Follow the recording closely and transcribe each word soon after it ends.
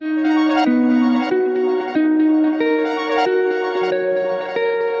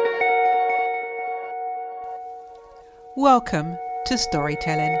Welcome to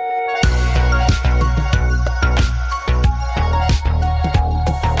Storytelling.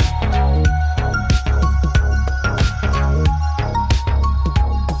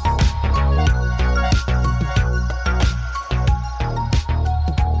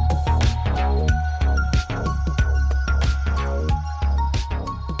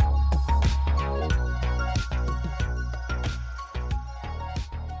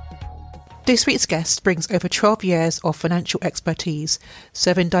 This week's guest brings over 12 years of financial expertise,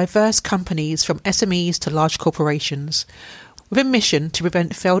 serving diverse companies from SMEs to large corporations. With a mission to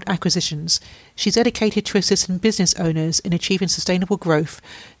prevent failed acquisitions, she's dedicated to assisting business owners in achieving sustainable growth,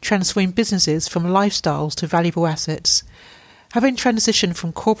 transforming businesses from lifestyles to valuable assets. Having transitioned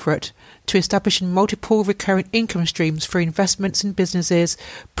from corporate to establishing multiple recurring income streams through investments in businesses,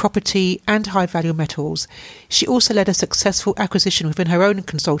 property and high-value metals, she also led a successful acquisition within her own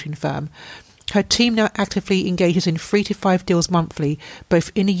consulting firm. Her team now actively engages in 3 to 5 deals monthly,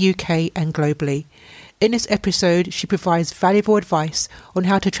 both in the UK and globally. In this episode, she provides valuable advice on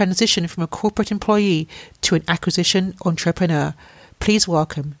how to transition from a corporate employee to an acquisition entrepreneur. Please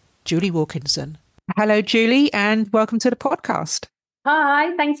welcome Julie Wilkinson. Hello, Julie, and welcome to the podcast.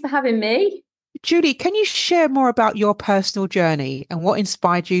 Hi, thanks for having me. Julie, can you share more about your personal journey and what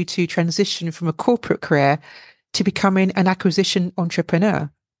inspired you to transition from a corporate career to becoming an acquisition entrepreneur?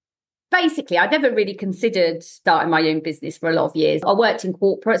 Basically, I never really considered starting my own business for a lot of years. I worked in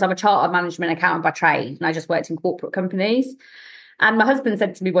corporates. I'm a chartered management accountant by trade, and I just worked in corporate companies. And my husband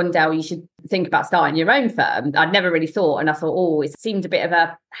said to me one day, "Oh, you should think about starting your own firm." I'd never really thought. And I thought, oh, it seemed a bit of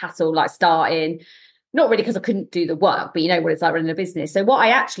a hassle, like starting. Not really because I couldn't do the work, but you know what it's like running a business. So what I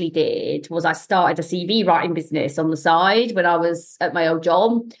actually did was I started a CV writing business on the side when I was at my old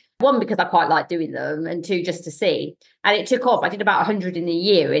job. One, because I quite like doing them, and two, just to see. And it took off. I did about 100 in a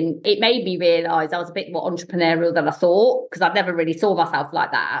year, and it made me realise I was a bit more entrepreneurial than I thought, because I'd never really saw myself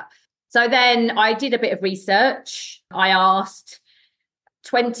like that. So then I did a bit of research. I asked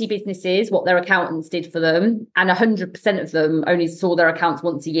 20 businesses what their accountants did for them, and 100% of them only saw their accounts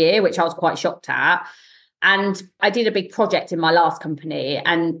once a year, which I was quite shocked at. And I did a big project in my last company,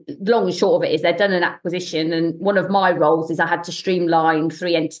 and long and short of it is they'd done an acquisition, and one of my roles is I had to streamline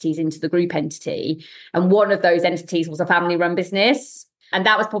 3 entities into the group entity, and one of those entities was a family-run business. And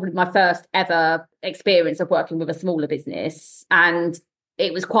that was probably my first ever experience of working with a smaller business, and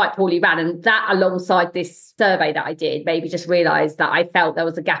it was quite poorly ran. And that, alongside this survey that I did, made me just realise that I felt there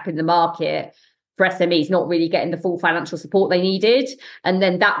was a gap in the market for SMEs not really getting the full financial support they needed. And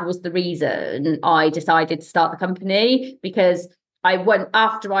then that was the reason I decided to start the company, because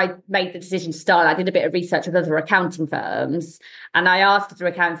after I made the decision to start, I did a bit of research with other accounting firms, and I asked other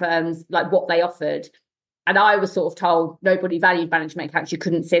accounting firms like what they offered. And I was sort of told nobody valued management accounts. You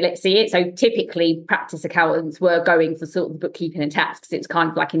couldn't see it. So typically practice accountants were going for sort of bookkeeping and tax because it's kind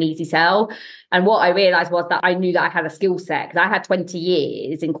of like an easy sell. And what I realised was that I knew that I had a skill set, because I had 20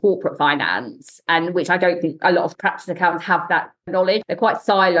 years in corporate finance, and which I don't think a lot of practice accountants have that knowledge. They're quite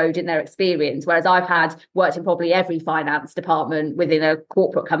siloed in their experience, whereas I've worked in probably every finance department within a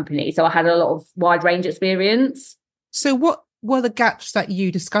corporate company. So I had a lot of wide range experience. So what were the gaps that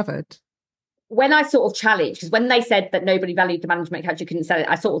you discovered? When I sort of challenged, because when they said that nobody valued the management account, you couldn't sell it,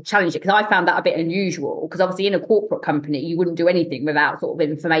 I sort of challenged it, because I found that a bit unusual, because obviously in a corporate company, you wouldn't do anything without sort of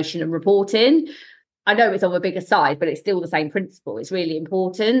information and reporting. I know it's on a bigger side, but it's still the same principle. It's really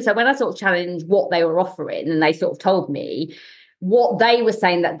important. So when I sort of challenged what they were offering, and they sort of told me what they were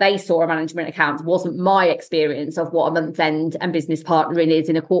saying that they saw a management account wasn't my experience of what a month end and business partnering is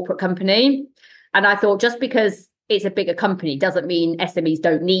in a corporate company. And I thought, just because it's a bigger company doesn't mean SMEs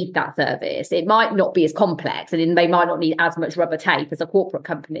don't need that service. It might not be as complex, and they might not need as much rubber tape as a corporate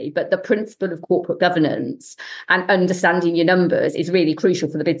company, but the principle of corporate governance and understanding your numbers is really crucial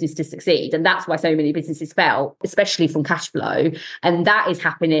for the business to succeed. And that's why so many businesses fail, especially from cash flow. And that is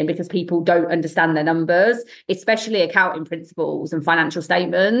happening because people don't understand their numbers, especially accounting principles and financial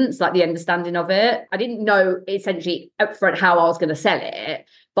statements, like the understanding of it. I didn't know essentially upfront how I was going to sell it,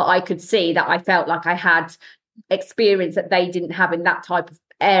 but I could see that I felt like I had experience that they didn't have in that type of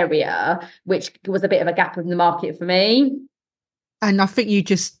area, which was a bit of a gap in the market for me. And I think you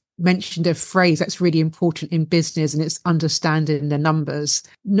just mentioned a phrase that's really important in business, and it's understanding the numbers,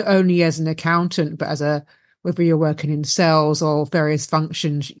 not only as an accountant, but whether you're working in sales or various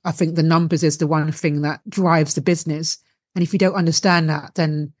functions. I think the numbers is the one thing that drives the business. And if you don't understand that,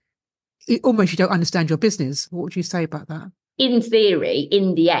 then you don't understand your business. What would you say about that? in theory,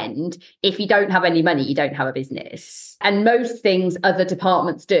 in the end, if you don't have any money, you don't have a business. And most things other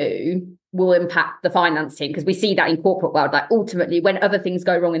departments do will impact the finance team, because we see that in corporate world. Like ultimately, when other things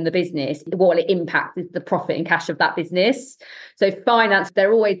go wrong in the business, what it impacts is the profit and cash of that business. So finance,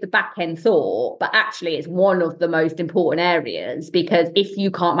 they're always the back end thought, but actually it's one of the most important areas, because if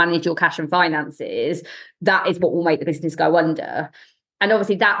you can't manage your cash and finances, that is what will make the business go under. And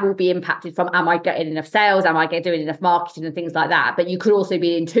obviously that will be impacted from, am I getting enough sales? Am I doing enough marketing and things like that? But you could also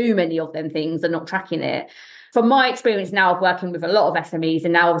be in too many of them things and not tracking it. From my experience now of working with a lot of SMEs,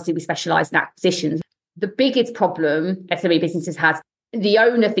 and now obviously we specialise in acquisitions, the biggest problem SME businesses has, the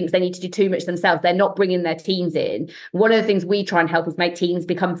owner thinks they need to do too much themselves. They're not bringing their teams in. One of the things we try and help is make teams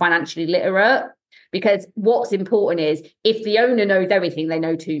become financially literate, because what's important is if the owner knows everything, they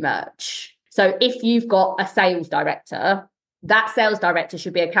know too much. So if you've got a sales director, that sales director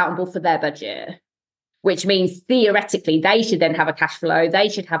should be accountable for their budget, which means theoretically they should then have a cash flow, they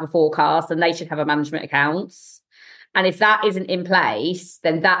should have a forecast, and they should have a management accounts. And if that isn't in place,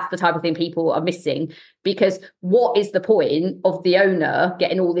 then that's the type of thing people are missing, because what is the point of the owner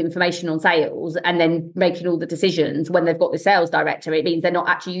getting all the information on sales and then making all the decisions when they've got the sales director? It means they're not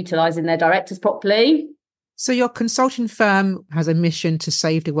actually utilising their directors properly. So your consulting firm has a mission to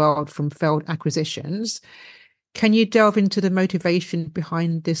save the world from failed acquisitions. Can you delve into the motivation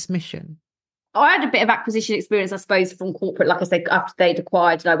behind this mission? I had a bit of acquisition experience, I suppose, from corporate. Like I said, after they'd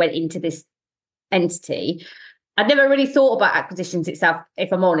acquired and I went into this entity, I'd never really thought about acquisitions itself,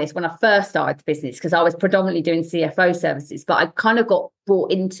 if I'm honest, when I first started the business, because I was predominantly doing CFO services. But I kind of got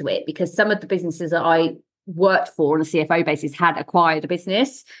brought into it because some of the businesses that I worked for on a CFO basis had acquired a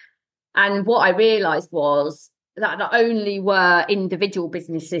business. And what I realised was that not only were individual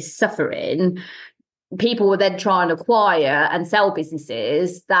businesses suffering, people were then trying to acquire and sell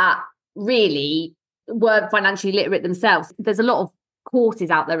businesses that really weren't financially literate themselves. There's a lot of courses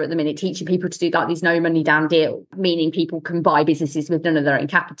out there at the minute teaching people to do like these no money down deal, meaning people can buy businesses with none of their own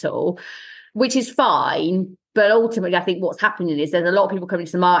capital, which is fine. But ultimately, I think what's happening is there's a lot of people coming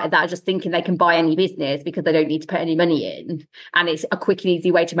to the market that are just thinking they can buy any business because they don't need to put any money in. And it's a quick and easy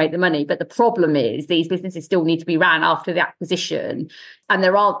way to make the money. But the problem is these businesses still need to be ran after the acquisition. And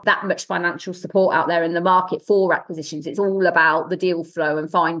there aren't that much financial support out there in the market for acquisitions. It's all about the deal flow and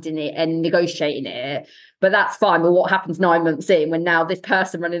finding it and negotiating it. But that's fine. But what happens 9 months in when now this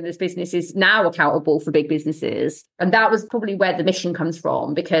person running this business is now accountable for big businesses? And that was probably where the mission comes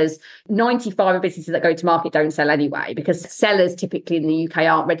from, because 95 of businesses that go to market don't sell anyway, because sellers typically in the UK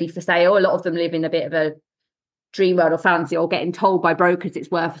aren't ready for sale. A lot of them live in a bit of a dream world or fantasy, or getting told by brokers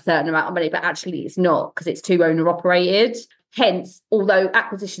it's worth a certain amount of money, but actually it's not, because it's too owner operated. Hence, although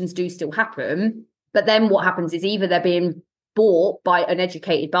acquisitions do still happen, but then what happens is either they're being bought by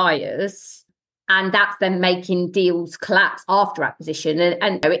uneducated buyers, and that's then making deals collapse after acquisition.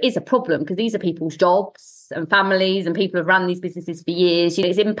 And it is a problem because these are people's jobs and families, and people have run these businesses for years.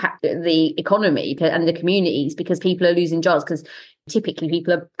 It's impacted the economy and the communities because people are losing jobs, because typically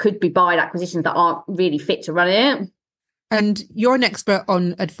people could be buying acquisitions that aren't really fit to run it. And you're an expert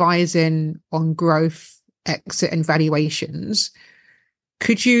on advising on growth, exit and valuations.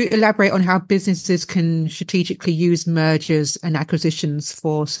 Could you elaborate on how businesses can strategically use mergers and acquisitions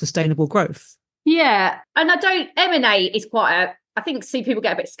for sustainable growth? Yeah. And M&A is I think people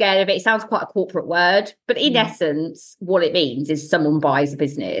get a bit scared of it. It sounds quite a corporate word, but in essence, what it means is someone buys a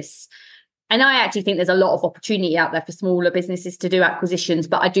business. And I actually think there's a lot of opportunity out there for smaller businesses to do acquisitions,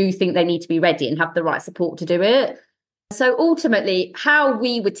 but I do think they need to be ready and have the right support to do it. So ultimately, how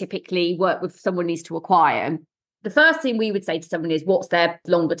we would typically work with someone needs to acquire, the first thing we would say to someone is, what's their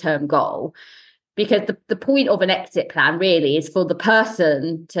longer term goal? Because the point of an exit plan really is for the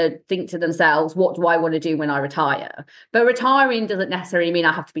person to think to themselves, what do I want to do when I retire? But retiring doesn't necessarily mean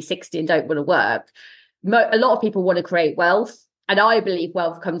I have to be 60 and don't want to work. A lot of people want to create wealth. And I believe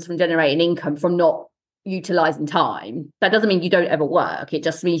wealth comes from generating income from not utilising time. That doesn't mean you don't ever work. It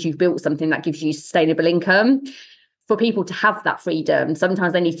just means you've built something that gives you sustainable income. For people to have that freedom,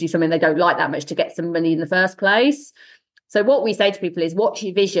 sometimes they need to do something they don't like that much to get some money in the first place. So what we say to people is, what's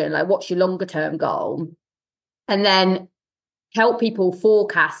your vision? Like, what's your longer term goal? And then help people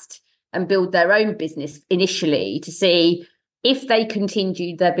forecast and build their own business initially to see if they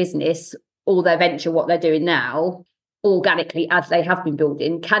continue their business or their venture, what they're doing now, organically as they have been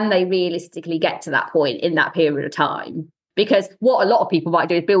building, can they realistically get to that point in that period of time? Because what a lot of people might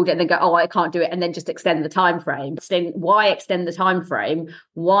do is build it and then go, oh, I can't do it, and then just extend the time frame. Why extend the time frame?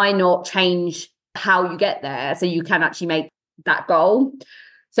 Why not change how you get there so you can actually make that goal?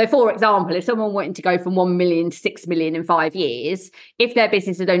 So, for example, if someone wanted to go from 1 million to 6 million in 5 years, if their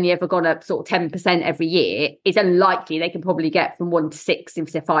business had only ever gone up sort of 10% every year, it's unlikely they can probably get from 1 to 6 in,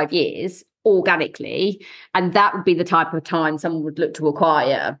 say, 5 years organically. And that would be the type of time someone would look to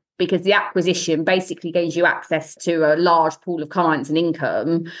acquire, because the acquisition basically gives you access to a large pool of clients and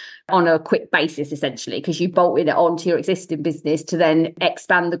income on a quick basis, essentially, because you bolted it onto your existing business to then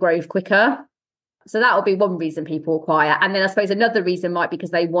expand the growth quicker. So that will be one reason people acquire. And then I suppose another reason might be because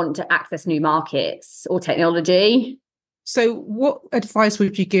they want to access new markets or technology. So what advice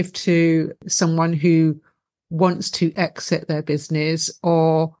would you give to someone who wants to exit their business,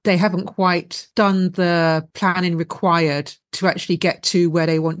 or they haven't quite done the planning required to actually get to where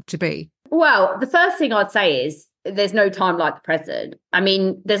they want to be? Well, the first thing I'd say is there's no time like the present. I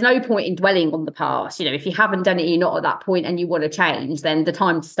mean, there's no point in dwelling on the past. You know, if you haven't done it, you're not at that point and you want to change, then the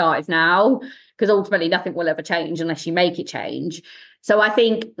time to start is now, because ultimately nothing will ever change unless you make it change. So I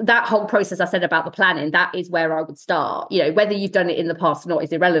think that whole process I said about the planning, that is where I would start. You know, whether you've done it in the past or not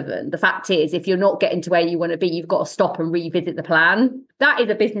is irrelevant. The fact is, if you're not getting to where you want to be, you've got to stop and revisit the plan. That is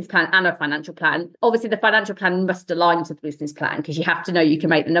a business plan and a financial plan. Obviously, the financial plan must align to the business plan because you have to know you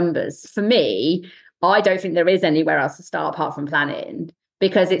can make the numbers. For me, I don't think there is anywhere else to start apart from planning,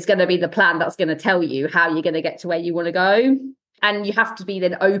 because it's going to be the plan that's going to tell you how you're going to get to where you want to go. And you have to be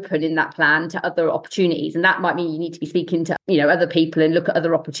then open in that plan to other opportunities. And that might mean you need to be speaking to, you know, other people and look at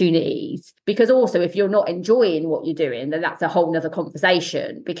other opportunities. Because also, if you're not enjoying what you're doing, then that's a whole nother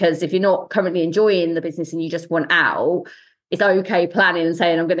conversation. Because if you're not currently enjoying the business and you just want out, it's okay planning and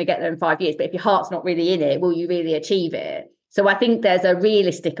saying, I'm going to get there in 5 years. But if your heart's not really in it, will you really achieve it? So I think there's a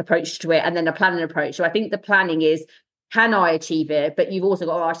realistic approach to it and then a planning approach. So I think the planning is, can I achieve it? But you've also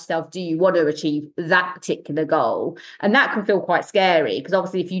got to ask yourself, do you want to achieve that particular goal? And that can feel quite scary, because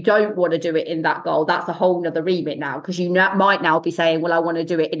obviously if you don't want to do it in that goal, that's a whole nother remit now, because you might now be saying, well, I want to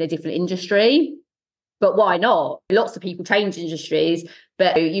do it in a different industry. But why not? Lots of people change industries,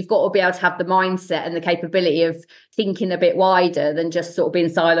 but you've got to be able to have the mindset and the capability of thinking a bit wider than just sort of being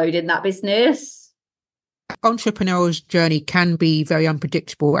siloed in that business. Entrepreneurial journey can be very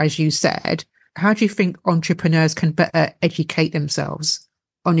unpredictable, as you said. How do you think entrepreneurs can better educate themselves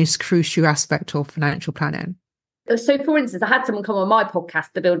on this crucial aspect of financial planning? So, for instance, I had someone come on my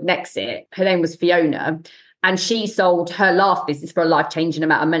podcast to build an exit. Her name was Fiona, and she sold her last business for a life-changing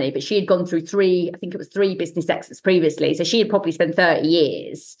amount of money. But she had gone through three business exits previously. So she had probably spent 30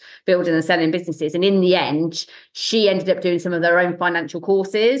 years building and selling businesses. And in the end, she ended up doing some of her own financial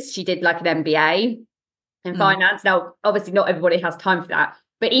courses. She did like an MBA in finance. Now, obviously, not everybody has time for that.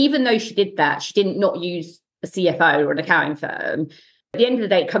 But even though she did that, she didn't not use a CFO or an accounting firm. At the end of the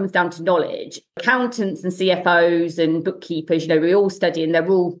day, it comes down to knowledge. Accountants and CFOs and bookkeepers, you know, we all study and they're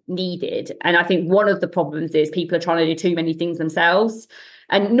all needed. And I think one of the problems is people are trying to do too many things themselves.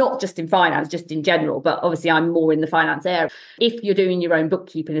 And not just in finance, just in general. But obviously, I'm more in the finance area. If you're doing your own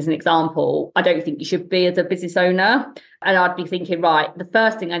bookkeeping, as an example, I don't think you should be as a business owner. And I'd be thinking, right, the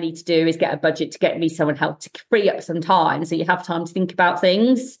first thing I need to do is get a budget to get me someone help to free up some time so you have time to think about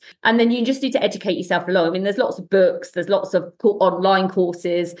things. And then you just need to educate yourself along. I mean, there's lots of books, there's lots of online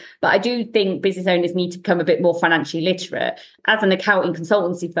courses, but I do think business owners need to become a bit more financially literate. As an accounting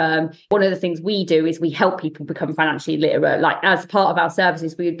consultancy firm, one of the things we do is we help people become financially literate. Like as part of our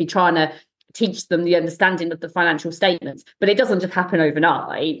services, we would be trying to teach them the understanding of the financial statements, but it doesn't just happen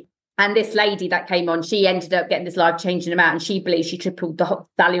overnight. And this lady that came on, she ended up getting this life-changing amount, and she believes she tripled the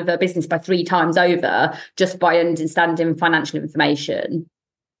value of her business by 3 times over just by understanding financial information.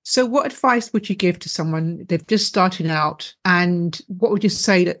 So what advice would you give to someone, they've just started out, and what would you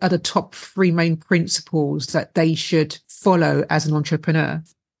say are the top 3 main principles that they should follow as an entrepreneur?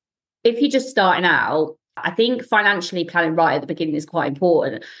 If you're just starting out, I think financially planning right at the beginning is quite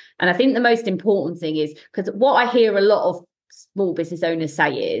important. And I think the most important thing is, because what I hear a lot of small business owners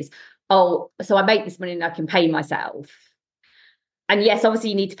say is, oh, so I make this money and I can pay myself. And yes,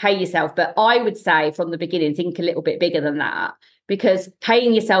 obviously you need to pay yourself, but I would say from the beginning, think a little bit bigger than that, because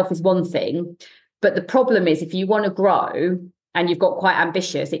paying yourself is one thing. But the problem is, if you want to grow and you've got quite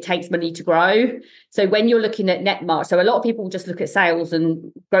ambitious, it takes money to grow. So when you're looking at net margin, so a lot of people just look at sales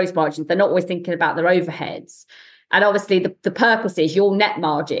and gross margins. They're not always thinking about their overheads. And obviously the purpose is your net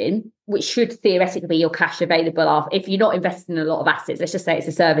margin, which should theoretically be your cash available after. If you're not investing in a lot of assets, let's just say it's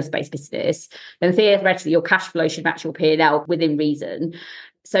a service-based business, then theoretically your cash flow should match your P&L within reason.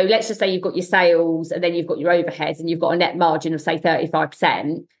 So let's just say you've got your sales and then you've got your overheads and you've got a net margin of say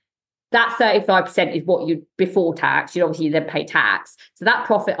 35%. That 35% is what you before tax. You obviously then pay tax. So that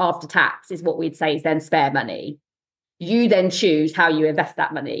profit after tax is what we'd say is then spare money. You then choose how you invest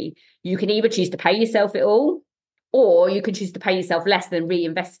that money. You can either choose to pay yourself it all, or you can choose to pay yourself less than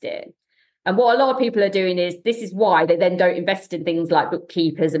reinvest it. And what a lot of people are doing is, this is why they then don't invest in things like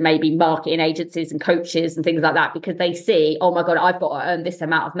bookkeepers and maybe marketing agencies and coaches and things like that, because they see, oh my God, I've got to earn this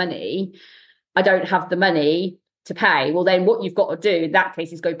amount of money. I don't have the money to pay. Well, then what you've got to do in that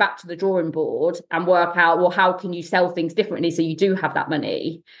case is go back to the drawing board and work out, well, how can you sell things differently so you do have that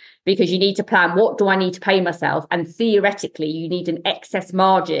money? Because you need to plan, what do I need to pay myself? And theoretically, you need an excess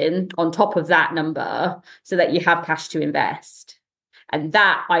margin on top of that number so that you have cash to invest. And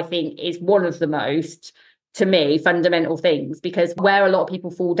that, I think, is one of the most, to me, fundamental things, because where a lot of people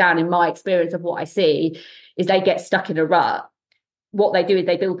fall down, in my experience of what I see, is they get stuck in a rut. What they do is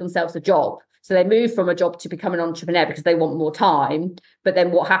they build themselves a job. So they move from a job to become an entrepreneur because they want more time. But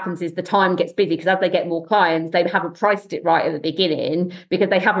then what happens is the time gets busy, because as they get more clients, they haven't priced it right at the beginning, because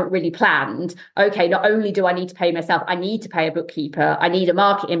they haven't really planned, okay, not only do I need to pay myself, I need to pay a bookkeeper, I need a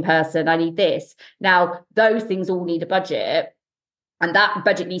marketing person, I need this. Now, those things all need a budget. And that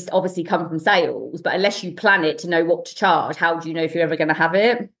budget needs to obviously come from sales. But unless you plan it to know what to charge, how do you know if you're ever going to have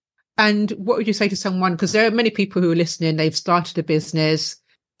it? And what would you say to someone, because there are many people who are listening, they've started a business,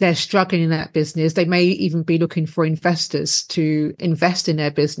 they're struggling in that business, they may even be looking for investors to invest in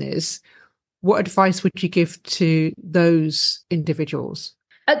their business. What advice would you give to those individuals?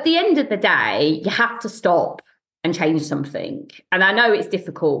 At the end of the day, you have to stop and change something. And I know it's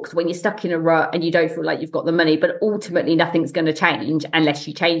difficult, because when you're stuck in a rut and you don't feel like you've got the money, but ultimately nothing's going to change unless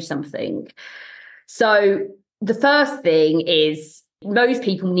you change something. So the first thing is, most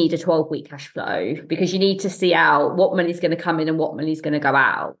people need a 12-week cash flow, because you need to see out what money's going to come in and what money's going to go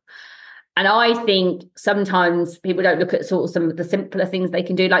out. And I think sometimes people don't look at sort of some of the simpler things they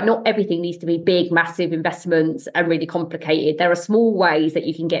can do. Like, not everything needs to be big, massive investments and really complicated. There are small ways that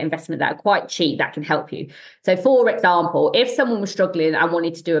you can get investment that are quite cheap that can help you. So, for example, if someone was struggling and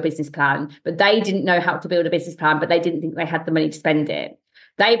wanted to do a business plan, but they didn't know how to build a business plan, but they didn't think they had the money to spend it,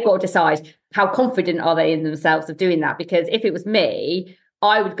 they've got to decide, how confident are they in themselves of doing that? Because if it was me,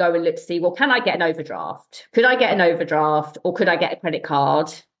 I would go and look to see, well, can I get an overdraft? Could I get an overdraft, or could I get a credit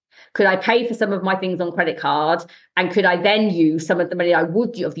card? Could I pay for some of my things on credit card? And could I then use some of the money I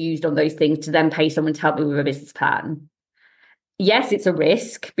would have used on those things to then pay someone to help me with a business plan? Yes, it's a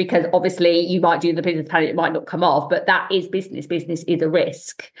risk, because obviously you might do the business plan, it might not come off, but that is business. Business is a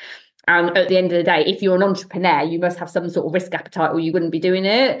risk. And at the end of the day, if you're an entrepreneur, you must have some sort of risk appetite, or you wouldn't be doing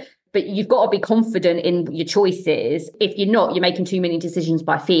it. But you've got to be confident in your choices. If you're not, you're making too many decisions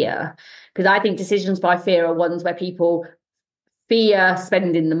by fear. Because I think decisions by fear are ones where people fear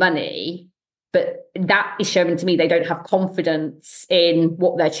spending the money, but that is showing to me they don't have confidence in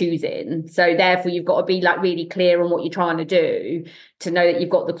what they're choosing. So therefore, you've got to be like really clear on what you're trying to do, to know that you've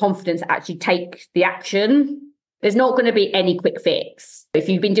got the confidence to actually take the action. There's not going to be any quick fix. If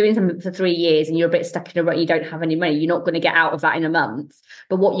you've been doing something for 3 years and you're a bit stuck in a rut, you don't have any money, you're not going to get out of that in a month.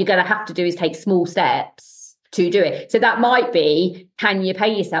 But what you're going to have to do is take small steps to do it. So that might be, can you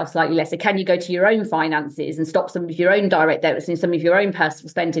pay yourself slightly less? Or can you go to your own finances and stop some of your own direct debits and some of your own personal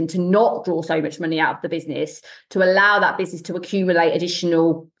spending to not draw so much money out of the business, to allow that business to accumulate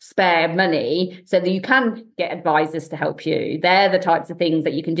additional spare money so that you can get advisors to help you? They're the types of things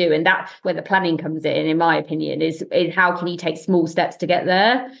that you can do. And that's where the planning comes in my opinion, is how can you take small steps to get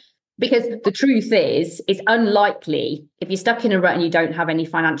there? Because the truth is, it's unlikely, if you're stuck in a rut and you don't have any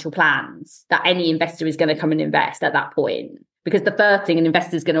financial plans, that any investor is going to come and invest at that point. Because the first thing an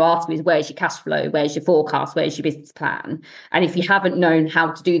investor is going to ask me is, where's your cash flow? Where's your forecast? Where's your business plan? And if you haven't known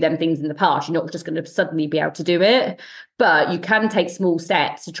how to do them things in the past, you're not just going to suddenly be able to do it. But you can take small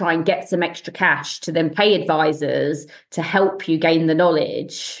steps to try and get some extra cash to then pay advisors to help you gain the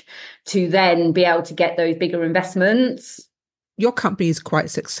knowledge to then be able to get those bigger investments. Your company is quite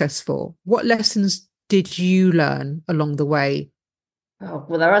successful. What lessons did you learn along the way? Oh,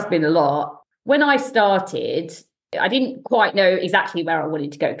 well, there has been a lot. When I started, I didn't quite know exactly where I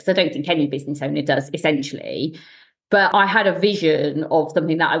wanted to go, because I don't think any business owner does, essentially. But I had a vision of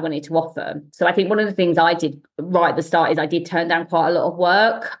something that I wanted to offer. So I think one of the things I did right at the start is I did turn down quite a lot of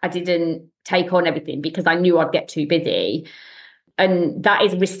work. I didn't take on everything because I knew I'd get too busy. And that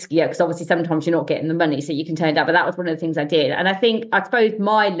is riskier, because obviously sometimes you're not getting the money, so you can turn it down. But that was one of the things I did. And I suppose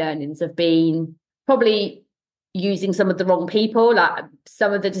my learnings have been probably using some of the wrong people, like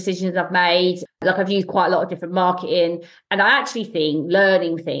some of the decisions I've made. Like, I've used quite a lot of different marketing, and I actually think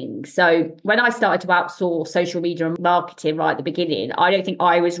learning things. So when I started to outsource social media and marketing right at the beginning, I don't think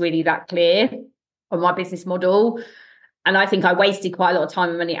I was really that clear on my business model. And I think I wasted quite a lot of time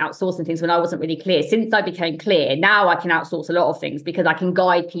and money outsourcing things when I wasn't really clear. Since I became clear, now I can outsource a lot of things because I can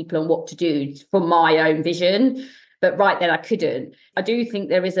guide people on what to do from my own vision. But right then I couldn't. I do think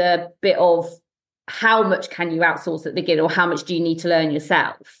there is a bit of how much can you outsource at the beginning, or how much do you need to learn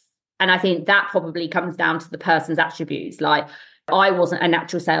yourself? And I think that probably comes down to the person's attributes. Like, I wasn't a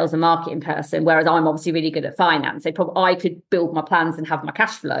natural sales and marketing person, whereas I'm obviously really good at finance. So I could build my plans and have my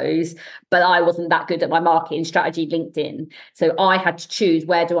cash flows, but I wasn't that good at my marketing strategy, LinkedIn. So I had to choose,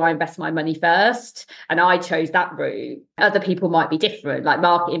 where do I invest my money first? And I chose that route. Other people might be different. Like,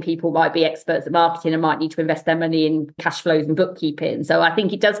 marketing people might be experts at marketing and might need to invest their money in cash flows and bookkeeping. So I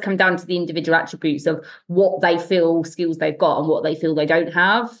think it does come down to the individual attributes of what they feel skills they've got and what they feel they don't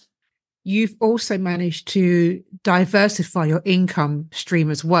have. You've also managed to diversify your income stream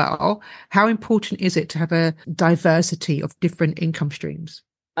as well. How important is it to have a diversity of different income streams?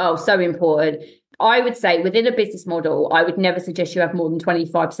 Oh, so important. I would say within a business model, I would never suggest you have more than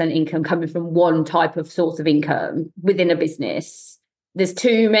 25% income coming from one type of source of income within a business. There's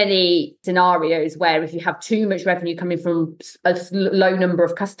too many scenarios where if you have too much revenue coming from a low number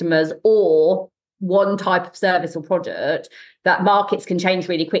of customers or one type of service or product, that markets can change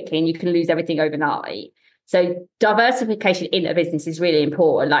really quickly and you can lose everything overnight. So diversification in a business is really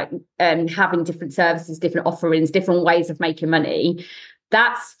important, like having different services, different offerings, different ways of making money.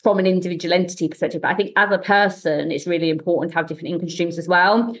 That's from an individual entity perspective. But I think as a person, it's really important to have different income streams as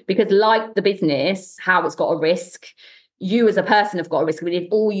well, because like the business, how it's got a risk, you as a person have got a risk. I mean, if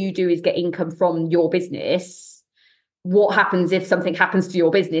all you do is get income from your business, what happens if something happens to your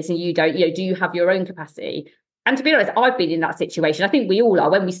business and you don't, do you have your own capacity? And to be honest, I've been in that situation. I think we all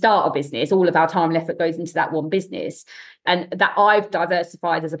are. When we start a business, all of our time and effort goes into that one business. And that I've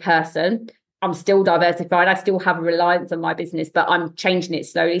diversified as a person. I'm still diversified. I still have a reliance on my business, but I'm changing it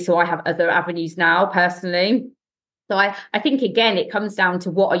slowly. So I have other avenues now personally. So I think, again, it comes down to,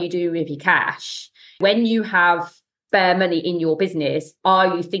 what are you doing with your cash? When you have spare money in your business,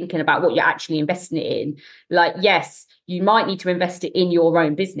 are you thinking about what you're actually investing it in? Like, yes, you might need to invest it in your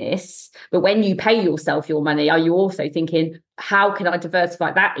own business, but when you pay yourself your money, are you also thinking, how can I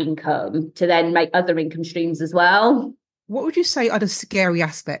diversify that income to then make other income streams as well? What would you say are the scary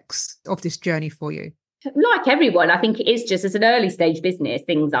aspects of this journey for you? Like everyone, I think it is just, as an early stage business,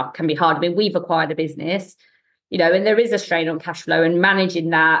 things can be hard. I mean, we've acquired a business, and there is a strain on cash flow, and managing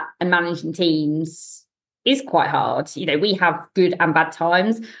that and managing teams is quite hard. We have good and bad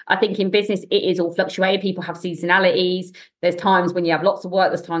times. I think in business, it is all fluctuating. People have seasonalities. There's times when you have lots of work,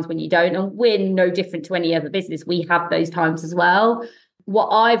 there's times when you don't. And we're no different to any other business. We have those times as well. What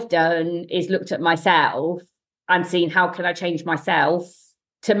I've done is looked at myself and seen, how can I change myself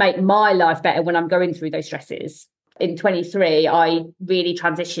to make my life better when I'm going through those stresses. In 23, I really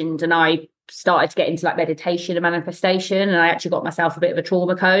transitioned and I started to get into like meditation and manifestation. And I actually got myself a bit of a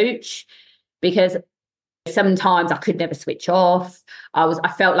trauma coach, because sometimes I could never switch off.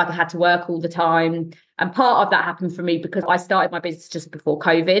 I felt like I had to work all the time. And part of that happened for me because I started my business just before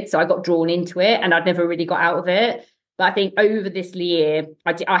COVID. So I got drawn into it and I'd never really got out of it. But I think over this year,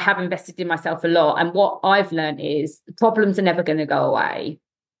 I have invested in myself a lot. And what I've learned is problems are never going to go away.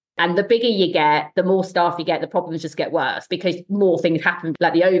 And the bigger you get, the more staff you get, the problems just get worse because more things happen.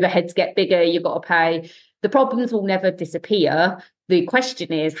 Like the overheads get bigger, you've got to pay. The problems will never disappear. The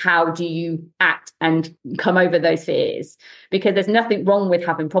question is, how do you act and come over those fears? Because there's nothing wrong with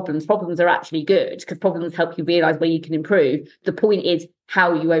having problems. Problems are actually good because problems help you realize where you can improve. The point is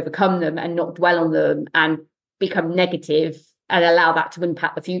how you overcome them and not dwell on them and become negative and allow that to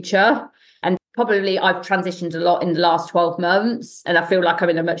impact the future. And probably I've transitioned a lot in the last 12 months and I feel like I'm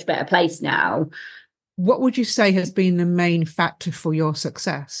in a much better place now. What would you say has been the main factor for your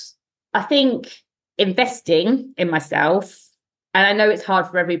success? I think investing in myself. And I know it's hard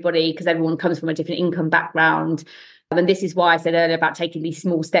for everybody because everyone comes from a different income background. And this is why I said earlier about taking these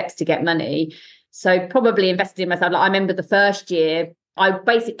small steps to get money. So probably invested in myself. Like I remember the first year, I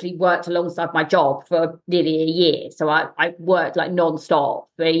basically worked alongside my job for nearly a year. So I worked like non-stop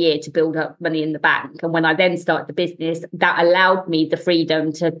for a year to build up money in the bank. And when I then started the business, that allowed me the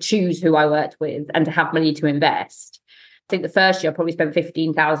freedom to choose who I worked with and to have money to invest. I think the first year I probably spent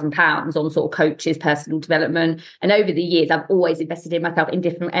 £15,000 on sort of coaches, personal development. And over the years, I've always invested in myself in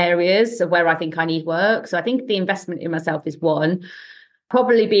different areas of where I think I need work. So I think the investment in myself is one.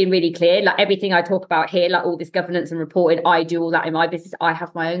 Probably being really clear, like everything I talk about here, like all this governance and reporting, I do all that in my business. I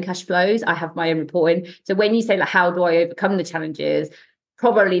have my own cash flows. I have my own reporting. So when you say like, how do I overcome the challenges?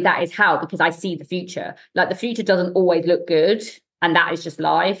 Probably that is how, because I see the future. Like the future doesn't always look good. And that is just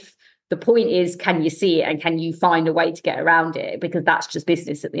life. The point is, can you see it and can you find a way to get around it? Because that's just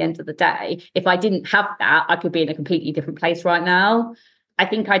business at the end of the day. If I didn't have that, I could be in a completely different place right now. I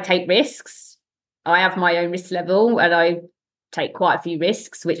think I take risks. I have my own risk level and I take quite a few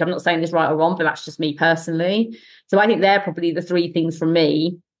risks, which I'm not saying is right or wrong, but that's just me personally. So I think they're probably the three things from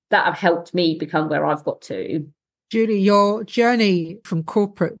me. that have helped me become where I've got to. Julie, your journey from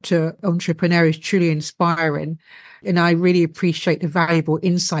corporate to entrepreneur is truly inspiring. And I really appreciate the valuable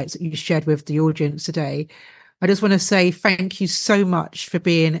insights that you shared with the audience today. I just want to say thank you so much for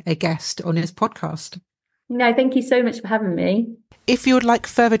being a guest on this podcast. No, thank you so much for having me. If you would like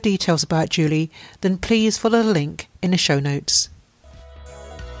further details about Julie, then please follow the link in the show notes.